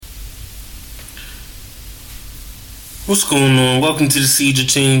What's going on? Welcome to the Siege of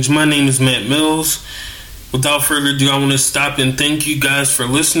Change. My name is Matt Mills. Without further ado, I want to stop and thank you guys for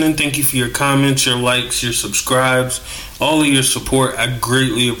listening. Thank you for your comments, your likes, your subscribes, all of your support. I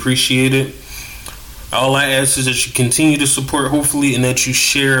greatly appreciate it. All I ask is that you continue to support, hopefully, and that you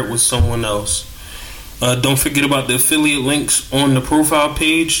share it with someone else. Don't forget about the affiliate links on the profile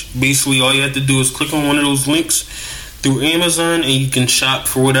page. Basically, all you have to do is click on one of those links through Amazon, and you can shop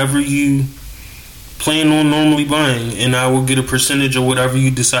for whatever you plan on normally buying, and I will get a percentage of whatever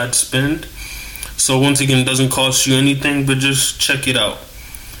you decide to spend. So once again, it doesn't cost you anything, but just check it out.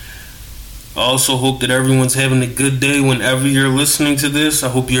 I also hope that everyone's having a good day whenever you're listening to this. I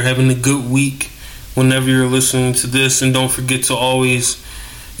hope you're having a good week whenever you're listening to this, and don't forget to always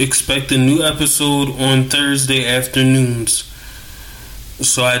expect a new episode on Thursday afternoons.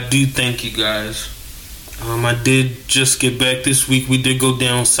 So I do thank you guys. I did just get back this week. We did go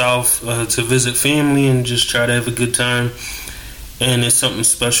down south to visit family and just try to have a good time. And it's something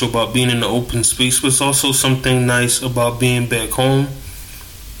special about being in the open space, but it's also something nice about being back home.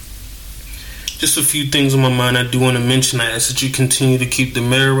 Just a few things on my mind I do want to mention. I ask that you continue to keep the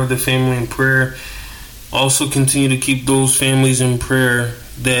Meriwether family in prayer. Also continue to keep those families in prayer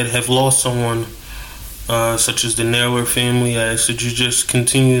that have lost someone, such as the Naylor family. I ask that you just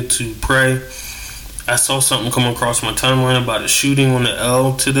continue to pray. I saw something come across my timeline about a shooting on the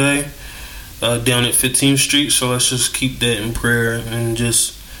L today, down at 15th Street. So let's just keep that in prayer, and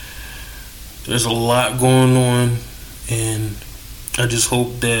just, there's a lot going on, and I just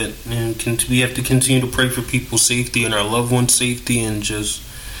hope that we have to continue to pray for people's safety and our loved ones' safety, and just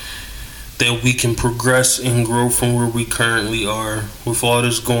that we can progress and grow from where we currently are with all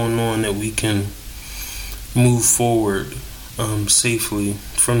this going on, that we can move forward safely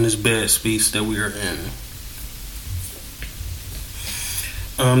from this bad space that we are in.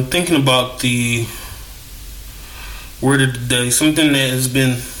 Thinking about the word of the day, something that has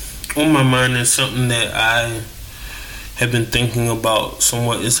been on my mind and something that I have been thinking about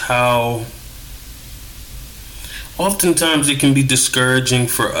somewhat is how oftentimes it can be discouraging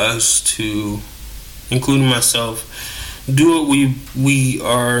for us to, including myself, do what we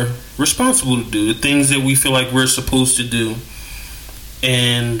are responsible to do, the things that we feel like we're supposed to do.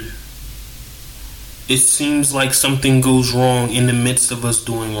 And it seems like something goes wrong in the midst of us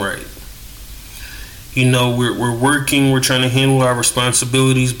doing right. You know, we're working, we're trying to handle our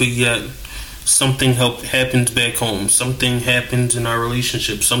responsibilities, but yet something happens back home. Something happens in our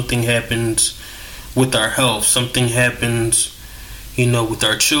relationship. Something happens with our health. Something happens, with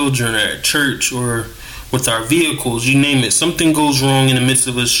our children, at church, or with our vehicles, you name it. Something goes wrong in the midst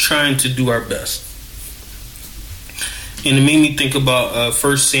of us trying to do our best. And it made me think about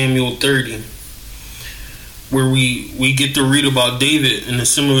 1 Samuel 30, where we get to read about David in a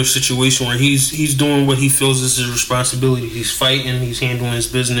similar situation where he's doing what he feels is his responsibility. He's fighting, he's handling his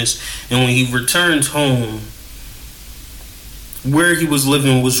business, and when he returns home, where he was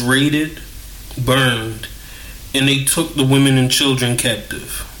living was raided, burned, and they took the women and children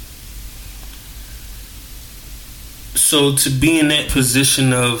captive. So to be in that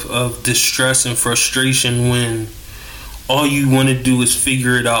position of distress and frustration when all you want to do is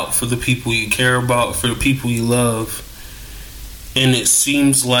figure it out for the people you care about, for the people you love, and it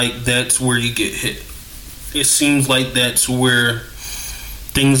seems like that's where you get hit. It seems like that's where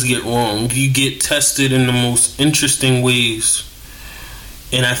things get wrong. You get tested in the most interesting ways,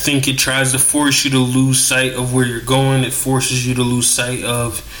 and I think it tries to force you to lose sight of where you're going. It forces you to lose sight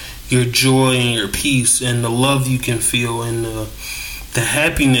of your joy and your peace and the love you can feel and the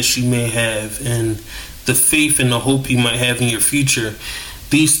happiness you may have and the faith and the hope you might have in your future.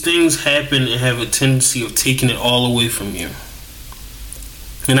 These things happen and have a tendency of taking it all away from you.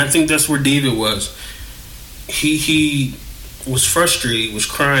 And I think that's where David was. He was frustrated, he was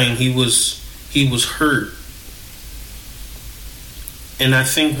crying, he was hurt. And I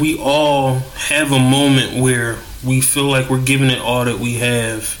think we all have a moment where we feel like we're giving it all that we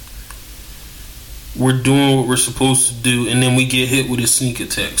have. We're doing what we're supposed to do, and then we get hit with a sneak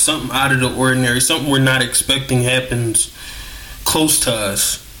attack. Something out of the ordinary, something we're not expecting happens close to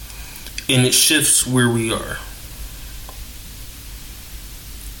us, and it shifts where we are.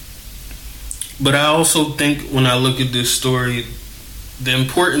 But I also think when I look at this story, the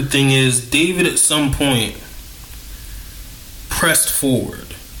important thing is David at some point pressed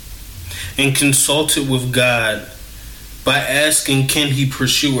forward and consulted with God by asking, can he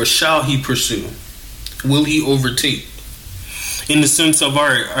pursue or shall he pursue? Will he overtake? In the sense of, all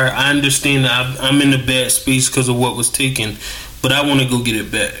right, I understand that I'm in a bad space because of what was taken, but I want to go get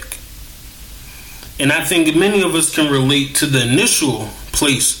it back. And I think many of us can relate to the initial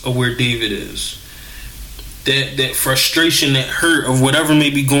place of where David is. that frustration, that hurt of whatever may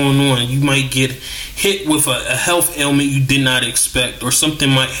be going on. You might get hit with a health ailment you did not expect, or something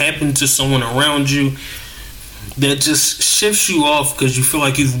might happen to someone around you that just shifts you off because you feel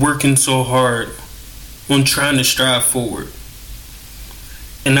like you're working so hard on trying to strive forward.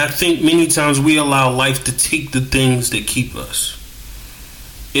 And I think many times we allow life to take the things that keep us.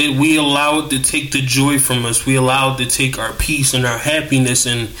 We allow it to take the joy from us. We allow it to take our peace and our happiness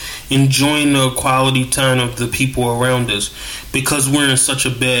and enjoying the quality time of the people around us because we're in such a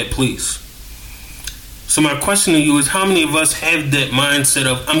bad place. So my question to you is, how many of us have that mindset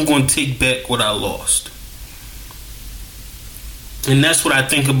of, I'm going to take back what I lost? And that's what I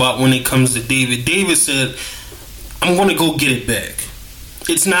think about when it comes to David. David said, I'm going to go get it back.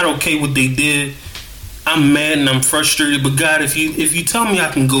 It's not okay what they did. I'm mad and I'm frustrated, but God, if you tell me I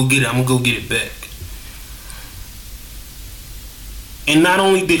can go get it, I'm going to go get it back. And not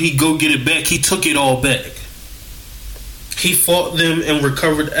only did he go get it back, he took it all back. He fought them and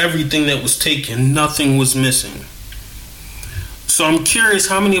recovered everything that was taken. Nothing was missing. So I'm curious,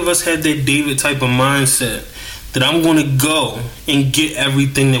 how many of us had that David type of mindset that I'm going to go and get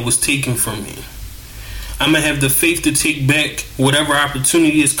everything that was taken from me? I'm going to have the faith to take back whatever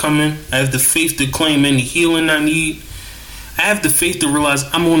opportunity is coming. I have the faith to claim any healing I need. I have the faith to realize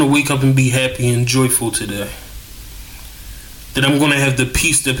I'm going to wake up and be happy and joyful today. That I'm going to have the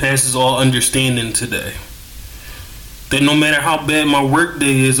peace that passes all understanding today. That no matter how bad my work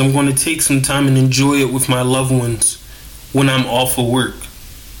day is, I'm going to take some time and enjoy it with my loved ones when I'm off of work.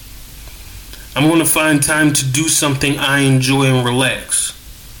 I'm going to find time to do something I enjoy and relax.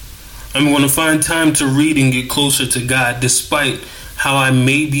 I'm going to find time to read and get closer to God despite how I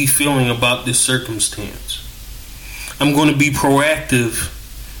may be feeling about this circumstance. I'm going to be proactive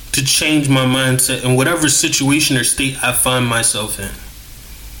to change my mindset in whatever situation or state I find myself in.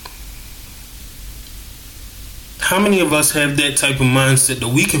 How many of us have that type of mindset that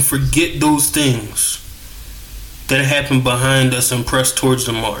we can forget those things that happen behind us and press towards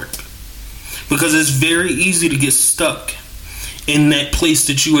the mark? Because it's very easy to get stuck in that place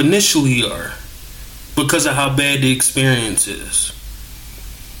that you initially are because of how bad the experience is.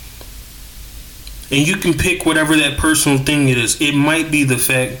 And you can pick whatever that personal thing is. It might be the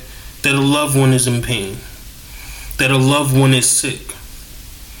fact that a loved one is in pain, that a loved one is sick.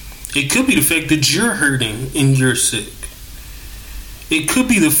 It could be the fact that you're hurting and you're sick. It could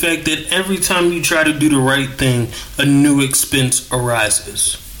be the fact that every time you try to do the right thing, a new expense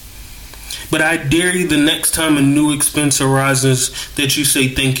arises. But I dare you, the next time a new expense arises, that you say,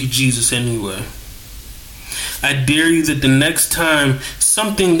 thank you, Jesus, anyway. I dare you that the next time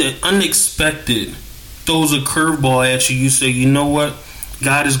something that unexpected throws a curveball at you, you say, you know what?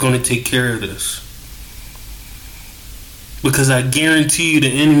 God is going to take care of this. Because I guarantee you the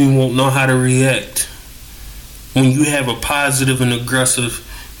enemy won't know how to react when you have a positive and aggressive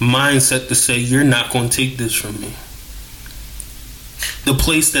mindset to say, you're not going to take this from me. The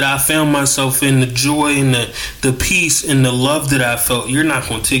place that I found myself in, the joy and the peace and the love that I felt, you're not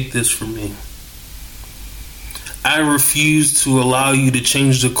going to take this from me. I refuse to allow you to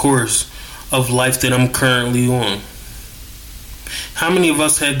change the course of life that I'm currently on. How many of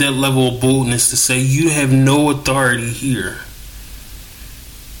us have that level of boldness to say, you have no authority here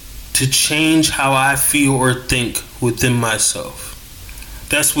to change how I feel or think within myself?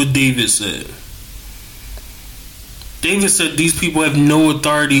 That's what David said. David said, these people have no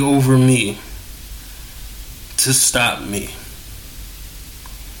authority over me to stop me.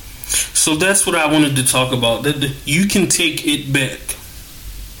 So that's what I wanted to talk about. That you can take it back.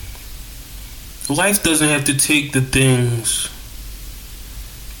 Life doesn't have to take the things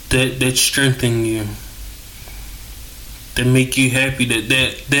that strengthen you, that make you happy,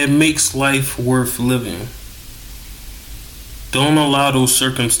 that makes life worth living. Don't allow those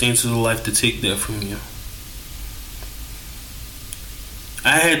circumstances of life to take that from you.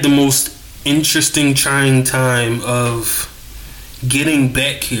 I had the most interesting, trying time of getting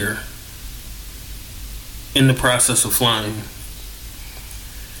back here in the process of flying.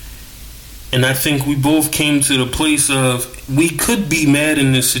 And I think we both came to the place of, we could be mad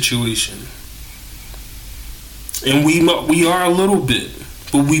in this situation. And we are a little bit,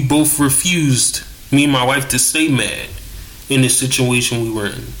 but we both refused, me and my wife, to stay mad in the situation we were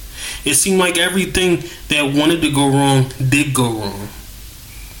in. It seemed like everything that wanted to go wrong did go wrong.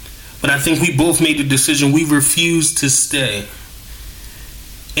 But I think we both made the decision, we refuse to stay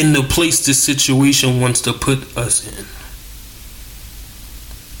in the place this situation wants to put us in.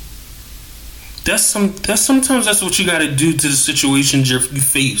 Sometimes that's what you got to do to the situations you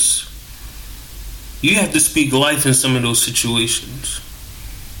face. You have to speak life in some of those situations.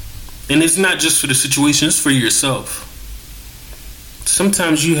 And it's not just for the situation, it's for yourself.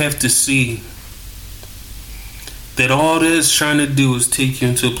 Sometimes you have to see that all that it's trying to do is take you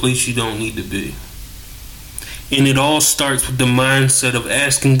into a place you don't need to be. And it all starts with the mindset of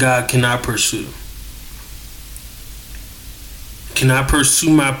asking God, can I pursue? Can I pursue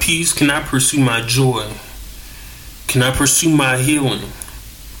my peace? Can I pursue my joy? Can I pursue my healing?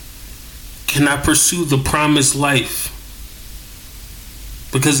 Can I pursue the promised life?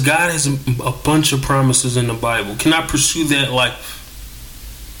 Because God has a bunch of promises in the Bible. Can I pursue that life?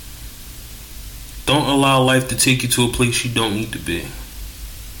 Don't allow life to take you to a place you don't need to be.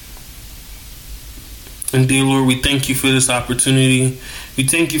 And dear Lord, we thank you for this opportunity. We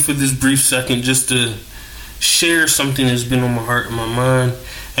thank you for this brief second just to share something that's been on my heart and my mind.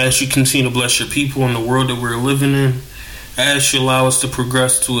 I ask you continue to bless your people in the world that we're living in. I ask you allow us to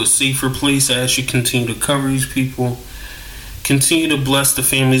progress to a safer place. I ask you continue to cover these people. Continue to bless the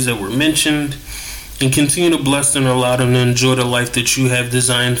families that were mentioned. And continue to bless them and allow them to enjoy the life that you have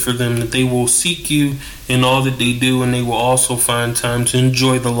designed for them. That they will seek you in all that they do. And they will also find time to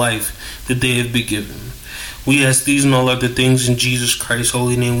enjoy the life that they have been given. We ask these and all other things in Jesus Christ's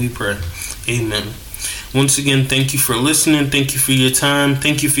holy name we pray. Amen. Once again, thank you for listening. Thank you for your time.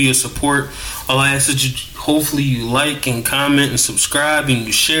 Thank you for your support. All I ask is hopefully you like and comment and subscribe and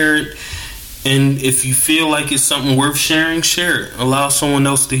you share it. And if you feel like it's something worth sharing, share it. Allow someone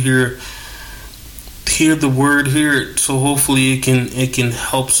else to hear the word, hear it, so hopefully it can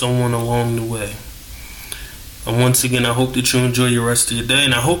help someone along the way. And once again, I hope that you enjoy your rest of your day,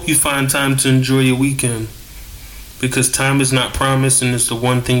 and I hope you find time to enjoy your weekend, because time is not promised and it's the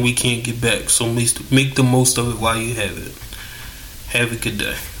one thing we can't get back. So make the most of it while you have it. Have a good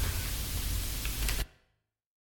day.